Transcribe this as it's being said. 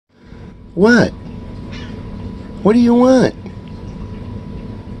What? What do you want?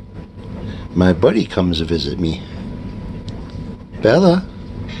 My buddy comes to visit me. Bella.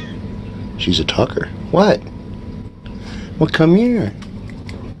 She's a talker. What? Well, come here.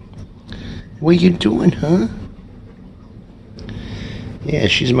 What you doing, huh? Yeah,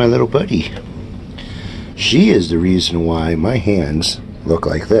 she's my little buddy. She is the reason why my hands look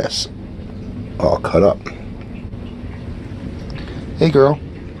like this. All cut up. Hey, girl.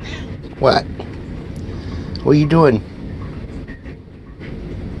 What? What are you doing?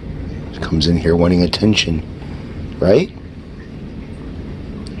 She comes in here wanting attention. Right?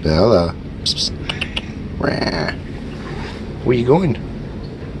 Bella. Psst, psst. Rah. Where you going?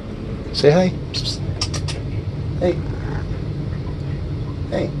 Say hi. Psst. Hey.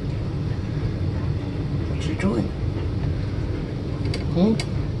 Hey. What you doing?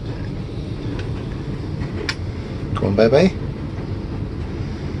 Going bye-bye?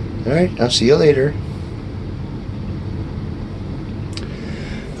 Alright, I'll see you later.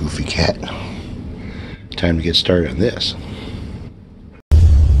 Goofy cat. Time to get started on this.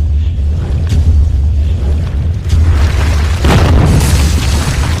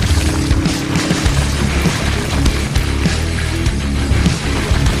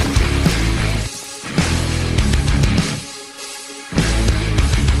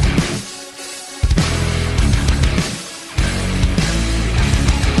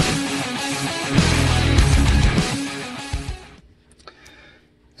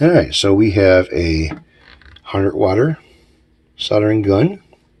 Alright, so we have a 100 watt soldering gun,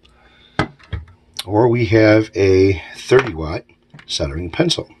 or we have a 30 watt soldering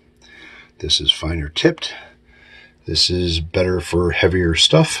pencil. This is finer tipped. This is better for heavier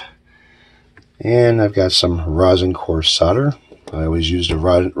stuff. And I've got some rosin core solder. I always used a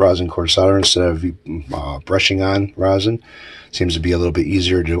rosin core solder instead of brushing on rosin. Seems to be a little bit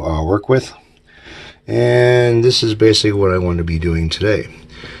easier to work with. And this is basically what I want to be doing today.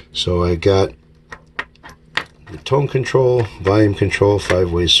 So I got the tone control, volume control,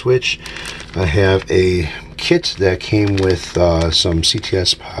 5-way switch. I have a kit that came with some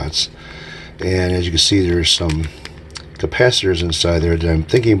CTS pots, and as you can see, there's some capacitors inside there that I'm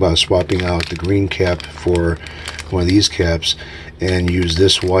thinking about swapping out the green cap for one of these caps and use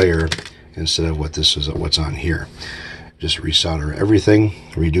this wire instead of what's on here. Just resolder everything,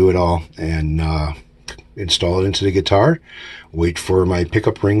 redo it all, and install it into the guitar. Wait for my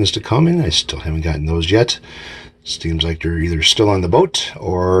pickup rings to come in. I still haven't gotten those yet. Seems like they're either still on the boat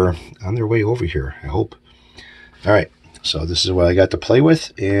or on their way over here, I hope. Alright, so this is what I got to play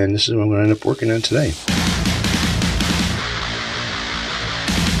with, and this is what I'm going to end up working on today.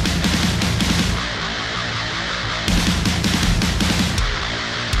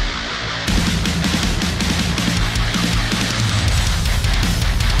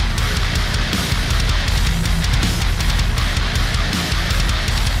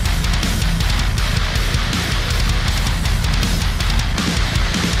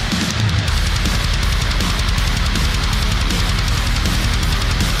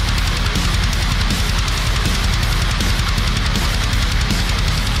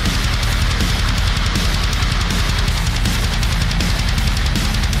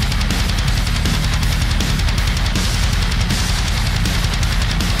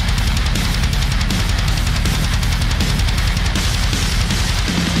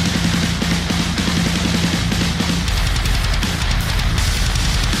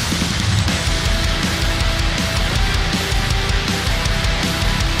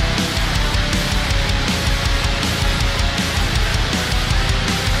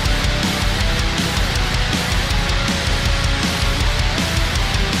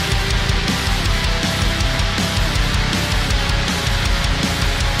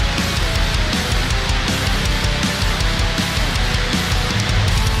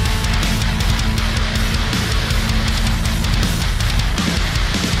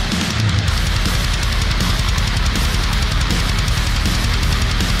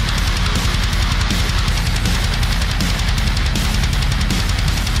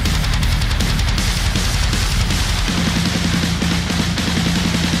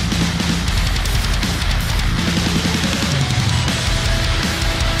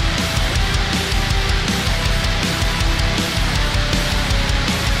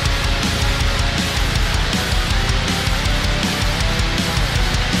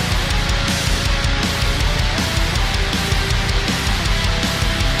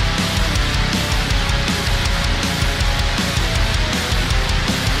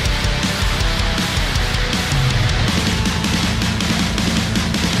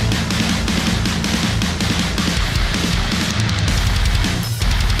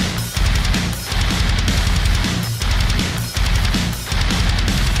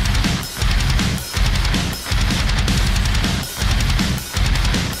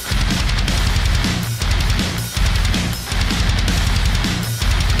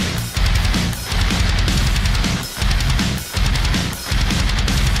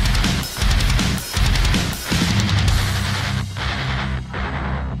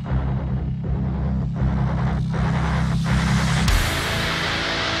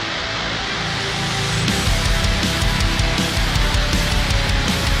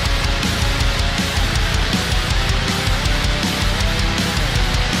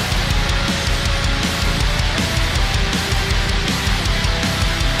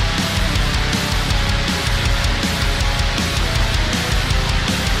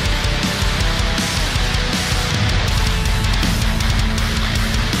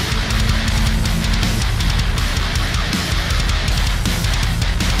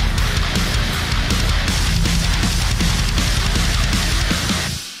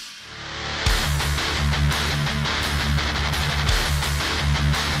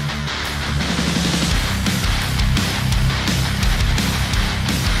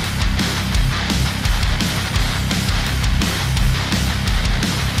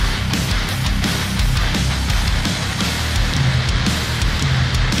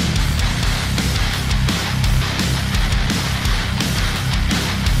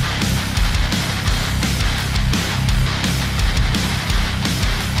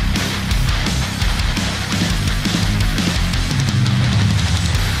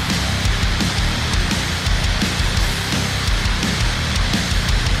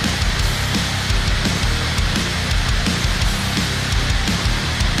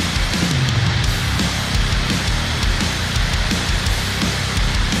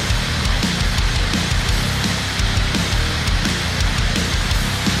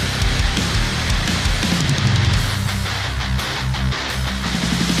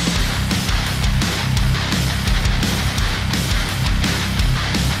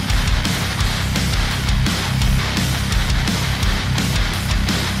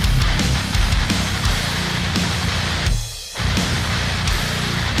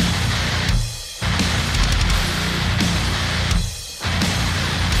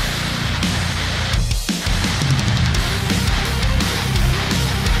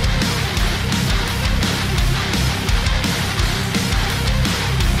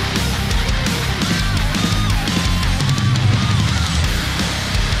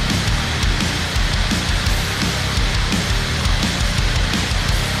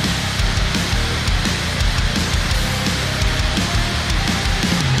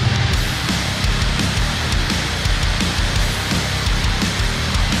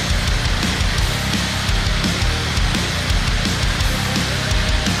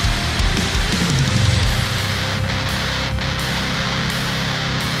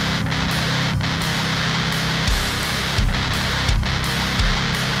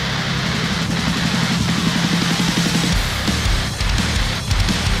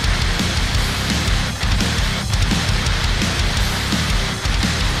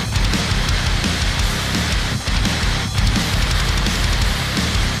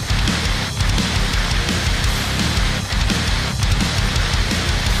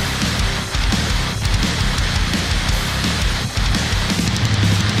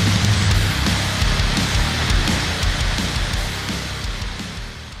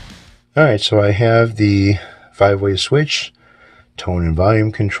 Alright, so I have the 5-way switch, tone and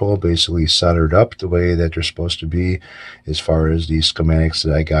volume control basically soldered up the way that they're supposed to be as far as the schematics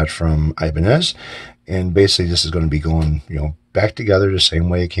that I got from Ibanez. And basically this is going to be going, back together the same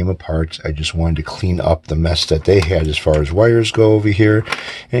way it came apart. I just wanted to clean up the mess that they had as far as wires go over here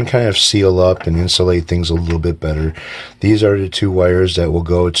and kind of seal up and insulate things a little bit better. These are the 2 wires that will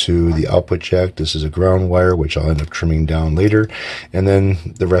go to the output jack. This is a ground wire, which I'll end up trimming down later. And then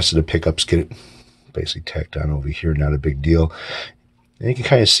the rest of the pickups get basically tacked on over here, not a big deal. And you can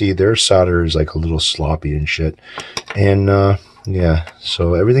kind of see their solder is like a little sloppy and shit. And yeah,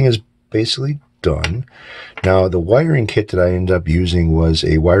 so everything is basically done. Now the wiring kit that I ended up using was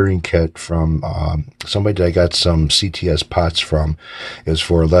a wiring kit from somebody that I got some CTS pots from. It was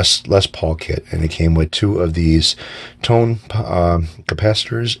for a Les Paul kit, and it came with 2 of these tone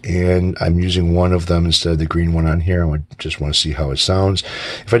capacitors, and I'm using one of them instead of the green one on here. I just want to see how it sounds.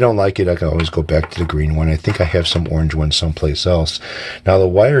 If I don't like it, I can always go back to the green one. I think I have some orange one someplace else. Now the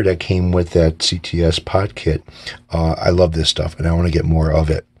wire that came with that CTS pot kit, I love this stuff and I want to get more of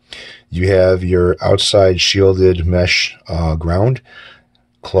it. You have your outside shielded mesh ground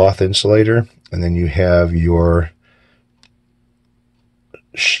cloth insulator, and then you have your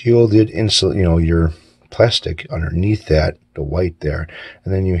shielded your plastic underneath that, the white there,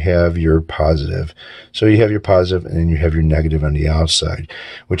 and then you have your positive. So you have your positive and then you have your negative on the outside,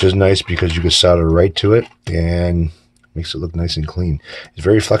 which is nice because you can solder right to it and makes it look nice and clean. It's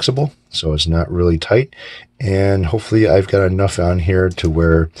very flexible, so it's not really tight, and hopefully I've got enough on here to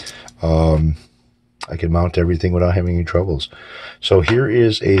where I can mount everything without having any troubles. So here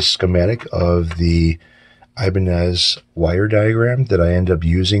is a schematic of the Ibanez wire diagram that I end up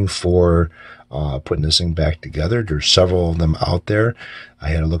using for putting this thing back together. There's several of them out there. I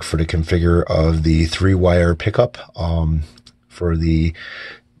had to look for the configure of the 3-wire pickup for the,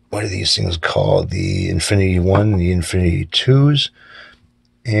 what are these things called? The Infinity 1 and the Infinity 2s.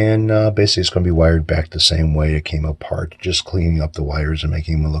 And basically it's going to be wired back the same way it came apart, just cleaning up the wires and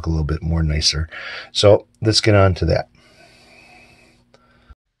making them look a little bit more nicer. So let's get on to that.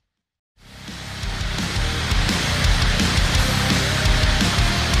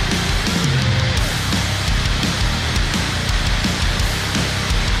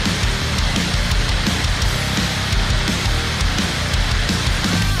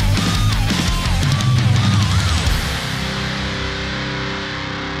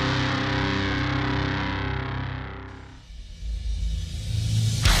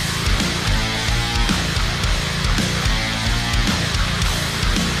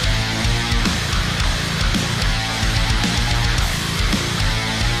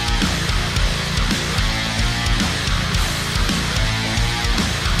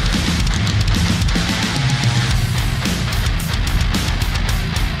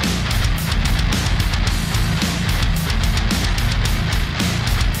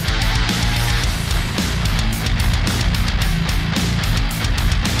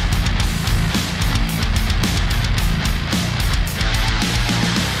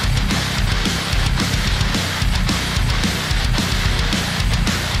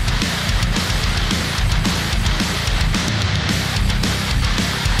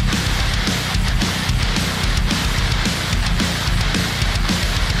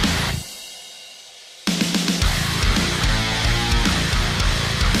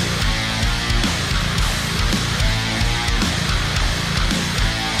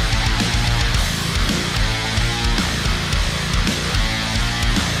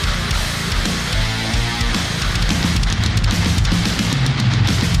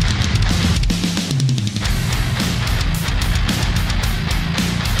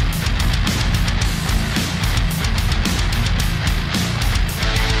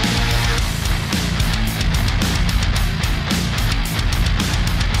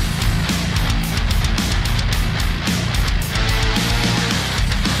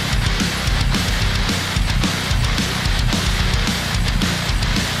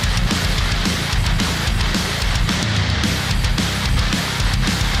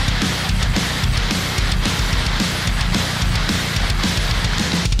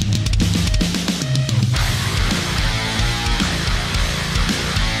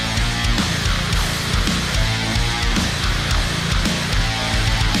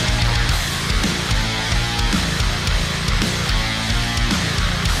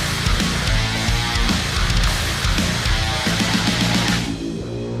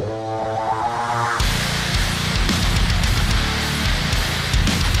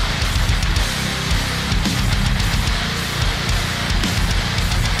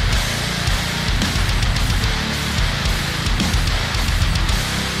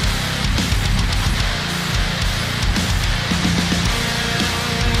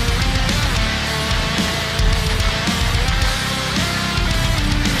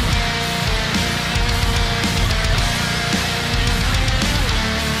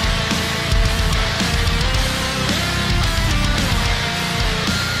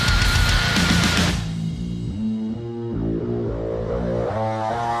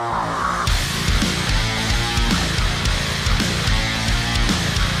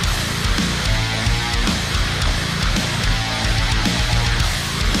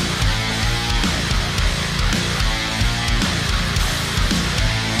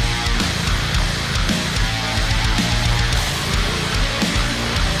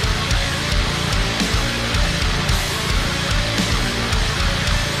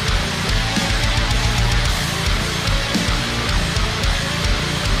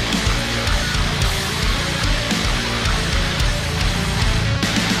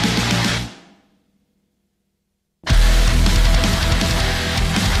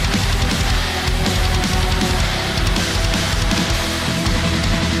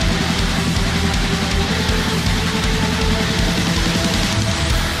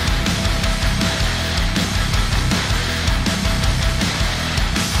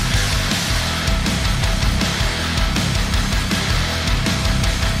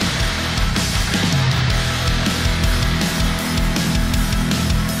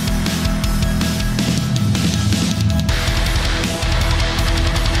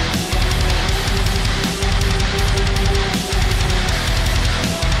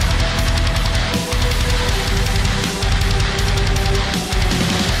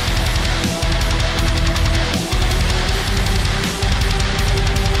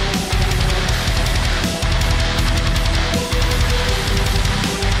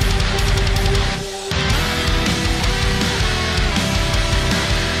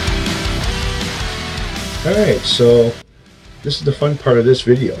 Alright, so this is the fun part of this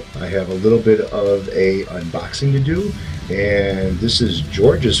video. I have a little bit of a unboxing to do, and this is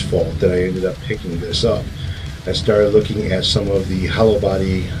George's fault that I ended up picking this up. I started looking at some of the hollow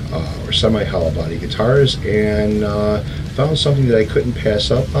body or semi-hollow body guitars and found something that I couldn't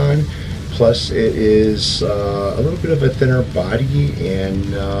pass up on. Plus it is a little bit of a thinner body, and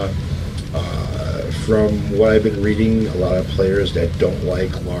from what I've been reading, a lot of players that don't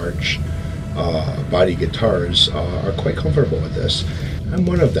like large body guitars are quite comfortable with this. I'm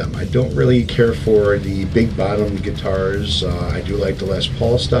one of them. I don't really care for the big bottomed guitars. I do like the Les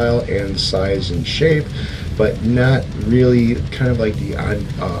Paul style and the size and shape, but not really kind of like the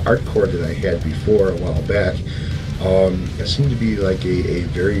art cord that I had before a while back. It seemed to be like a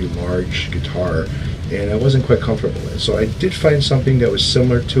very large guitar, and I wasn't quite comfortable with it. So I did find something that was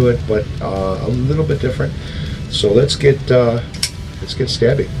similar to it, but a little bit different. So let's get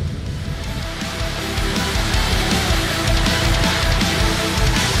stabbing.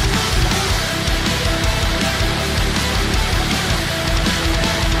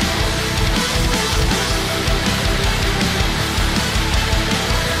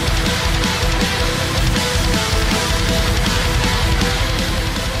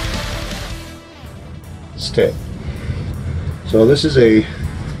 Stay. So this is a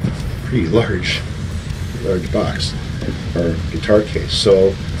pretty large box or guitar case.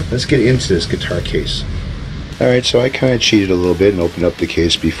 So let's get into this guitar case. Alright, so I kind of cheated a little bit and opened up the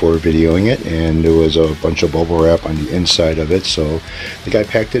case before videoing it, and there was a bunch of bubble wrap on the inside of it, so the guy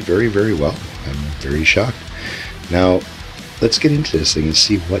packed it very, very well. I'm very shocked. Now let's get into this thing and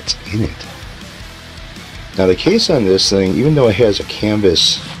see what's in it. Now the case on this thing, even though it has a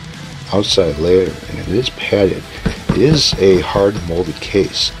canvas outside layer and it is padded, it is a hard molded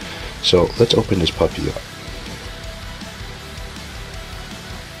case. So let's open this puppy up.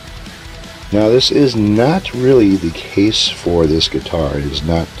 Now this is not really the case for this guitar. It is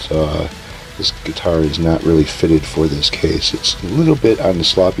not, this guitar is not really fitted for this case. It's a little bit on the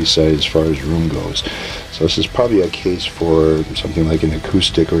sloppy side as far as room goes. So this is probably a case for something like an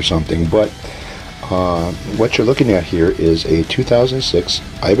acoustic or something, but what you're looking at here is a 2006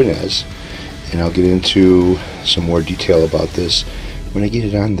 Ibanez, and I'll get into some more detail about this when I get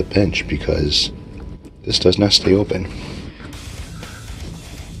it on the bench, because this does not stay open.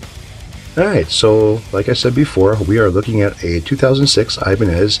 Alright, so like I said before, we are looking at a 2006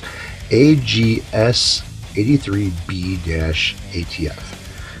 Ibanez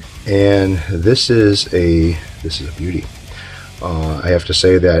AGS83B-ATF, and this is a beauty. I have to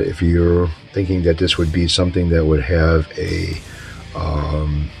say that if you're thinking that this would be something that would have a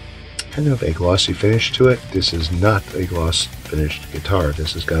kind of a glossy finish to it, this is not a gloss finished guitar.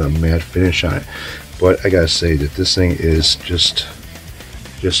 This has got a matte finish on it, but I gotta say that this thing is just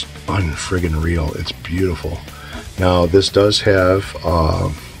unfriggin' real. It's beautiful. Now this does have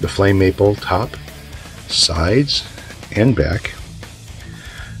the flame maple top, sides, and back.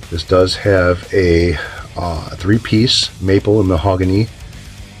 This does have a three-piece maple and mahogany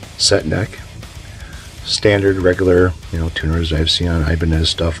set neck. Standard regular, tuners I've seen on Ibanez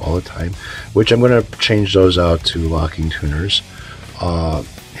stuff all the time, which I'm going to change those out to locking tuners.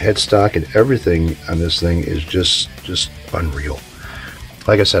 Headstock and everything on this thing is just unreal.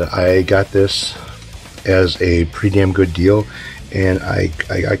 Like I said, I got this as a pretty damn good deal, and I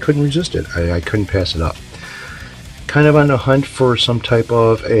couldn't resist it. I couldn't pass it up. Kind of on the hunt for some type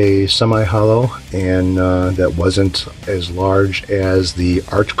of a semi-hollow, and that wasn't as large as the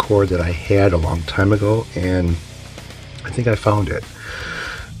arch core that I had a long time ago, and I think I found it.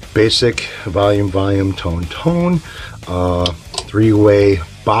 Basic volume, tone, three-way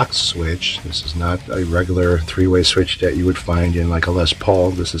box switch. This is not a regular three-way switch that you would find in like a Les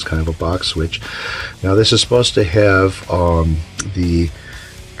Paul. This is kind of a box switch. Now this is supposed to have the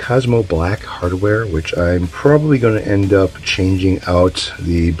Cosmo Black hardware, which I'm probably going to end up changing out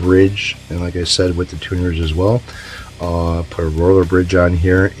the bridge, and like I said, with the tuners as well. Put a roller bridge on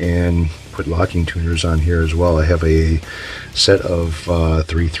here and put locking tuners on here as well. I have a set of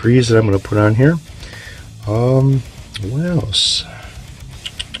 3 3s that I'm going to put on here. What else?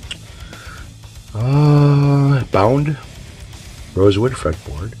 Bound rosewood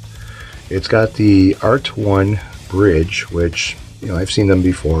fretboard. It's got the Art 1 bridge, which I've seen them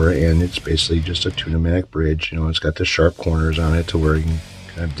before, and it's basically just a tune-o-matic bridge. It's got the sharp corners on it to where you can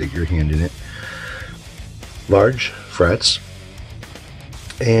kind of dig your hand in it. Large frets.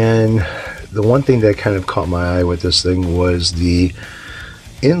 And the one thing that kind of caught my eye with this thing was the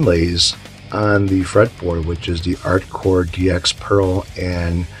inlays on the fretboard, which is the Artcore DX Pearl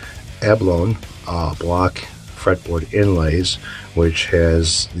and Abalone block fretboard inlays, which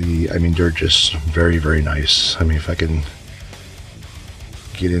has the, I mean, they're just very, very nice. I mean, if I can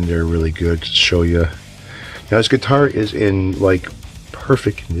get in there really good to show you. Now, this guitar is in like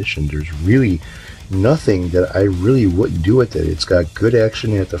perfect condition. There's really nothing that I really wouldn't do with it. It's got good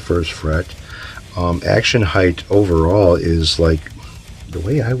action at the first fret. Action height overall is like the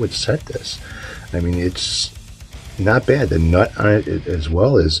way I would set this. I mean, it's not bad. The nut on it as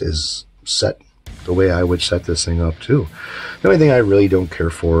well is set the way I would set this thing up too. The only thing I really don't care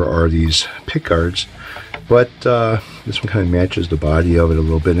for are these pick guards, but this one kind of matches the body of it a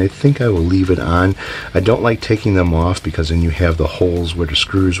little bit, and I think I will leave it on. I don't like taking them off because then you have the holes where the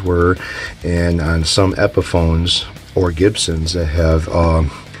screws were, and on some Epiphones or Gibsons that have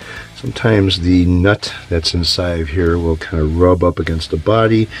sometimes the nut that's inside of here will kind of rub up against the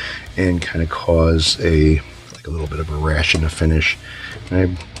body and kind of cause like a little bit of a rash in the finish.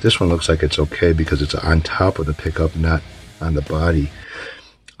 And this one looks like it's okay because it's on top of the pickup, not on the body.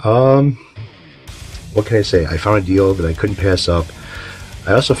 What can I say? I found a deal that I couldn't pass up.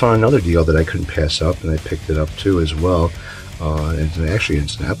 I also found another deal that I couldn't pass up, and I picked it up too as well. Actually,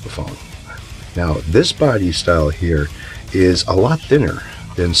 it's an Epiphone. Now, this body style here is a lot thinner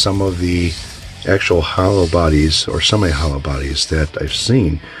than some of the actual hollow bodies or semi-hollow bodies that I've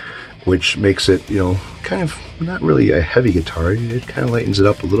seen, which makes it, you know, kind of not really a heavy guitar. It kind of lightens it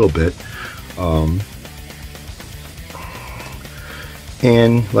up a little bit.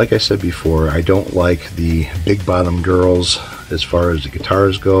 And like I said before, I don't like the big bottom girls as far as the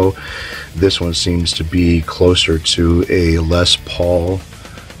guitars go. This one seems to be closer to a Les Paul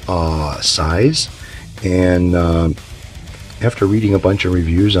size, and after reading a bunch of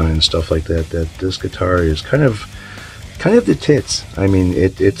reviews on it and stuff like that, that this guitar is kind of the tits. I mean,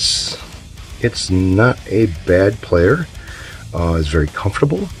 it's not a bad player. It's very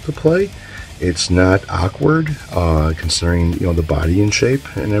comfortable to play. It's not awkward, considering, you know, the body and shape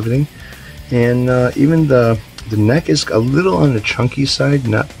and everything. And even the neck is a little on the chunky side,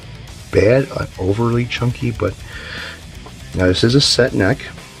 not bad, overly chunky, but now this is a set neck.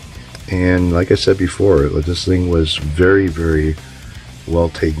 And like I said before, this thing was very, very well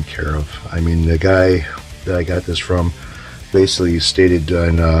taken care of. I mean, the guy that I got this from basically stated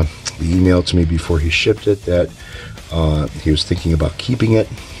in the email to me before he shipped it that he was thinking about keeping it.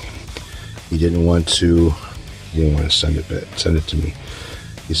 He didn't want to send it to me.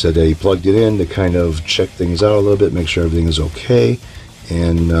 He said that he plugged it in to kind of check things out a little bit, make sure everything is okay,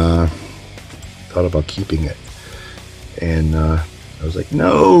 and thought about keeping it. And I was like,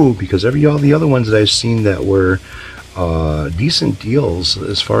 no, because all the other ones that I've seen that were decent deals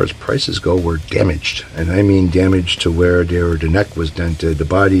as far as prices go were damaged. And I mean damaged to where the neck was dented, the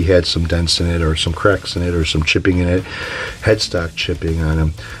body had some dents in it or some cracks in it or some chipping in it, headstock chipping on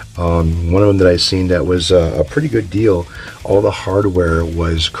them. One of them that I seen that was a pretty good deal, all the hardware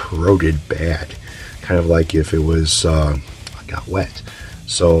was corroded bad, kind of like if it was got wet.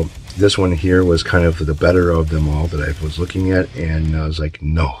 So this one here was kind of the better of them all that I was looking at, and I was like,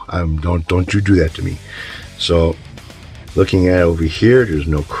 no, don't you do that to me. So looking at over here, there's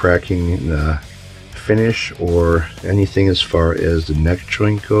no cracking in the finish or anything as far as the neck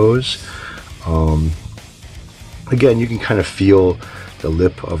joint goes. Again, you can kind of feel the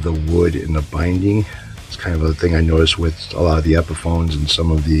lip of the wood in the binding. It's kind of a thing I noticed with a lot of the Epiphones and some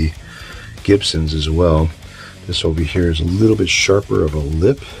of the Gibsons as well. This over here is a little bit sharper of a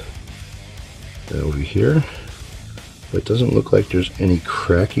lip than over here, but it doesn't look like there's any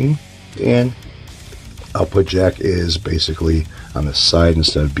cracking. And output jack is basically on the side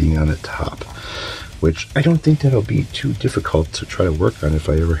instead of being on the top, which I don't think that'll be too difficult to try to work on if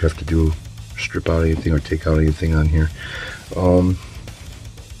I ever have to strip out anything or take out anything on here.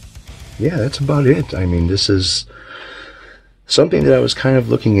 Yeah, that's about it. I mean, this is something that I was kind of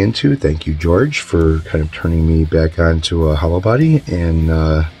looking into. Thank you, George, for kind of turning me back onto a hollow body, and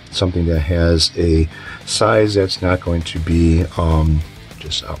something that has a size that's not going to be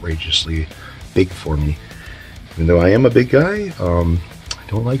just outrageously big for me. Even though I am a big guy, I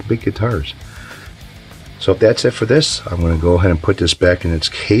don't like big guitars. So if that's it for this, I'm going to go ahead and put this back in its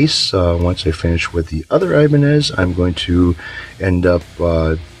case. Once I finish with the other Ibanez, I'm going to end up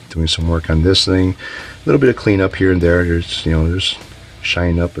doing some work on this thing. A little bit of cleanup here and there. There's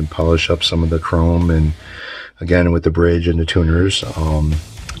shine up and polish up some of the chrome, and again with the bridge and the tuners,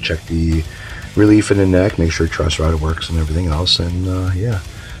 check the relief in the neck, make sure truss rod works and everything else, and yeah.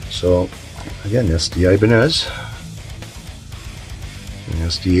 So again, that's the Ibanez, and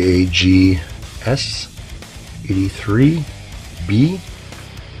that's the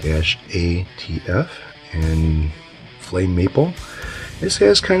AGS83B-ATF and flame maple. This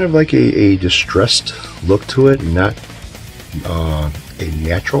has kind of like a distressed look to it, not a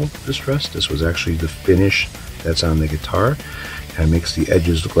natural distress. This was actually the finish that's on the guitar. Kind of makes the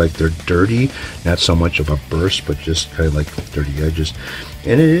edges look like they're dirty, not so much of a burst, but just kind of like dirty edges.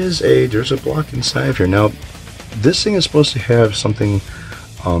 And it is there's a block inside here. Now, this thing is supposed to have something,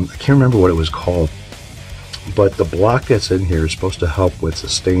 I can't remember what it was called, but the block that's in here is supposed to help with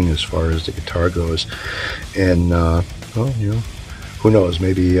sustain as far as the guitar goes. And, well, you know, who knows,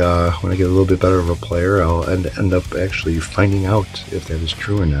 maybe when I get a little bit better of a player, I'll end up actually finding out if that is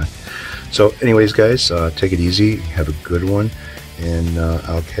true or not. So anyways, guys, take it easy, have a good one, and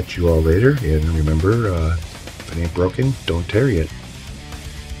I'll catch you all later. And remember, if it ain't broken, don't tear it.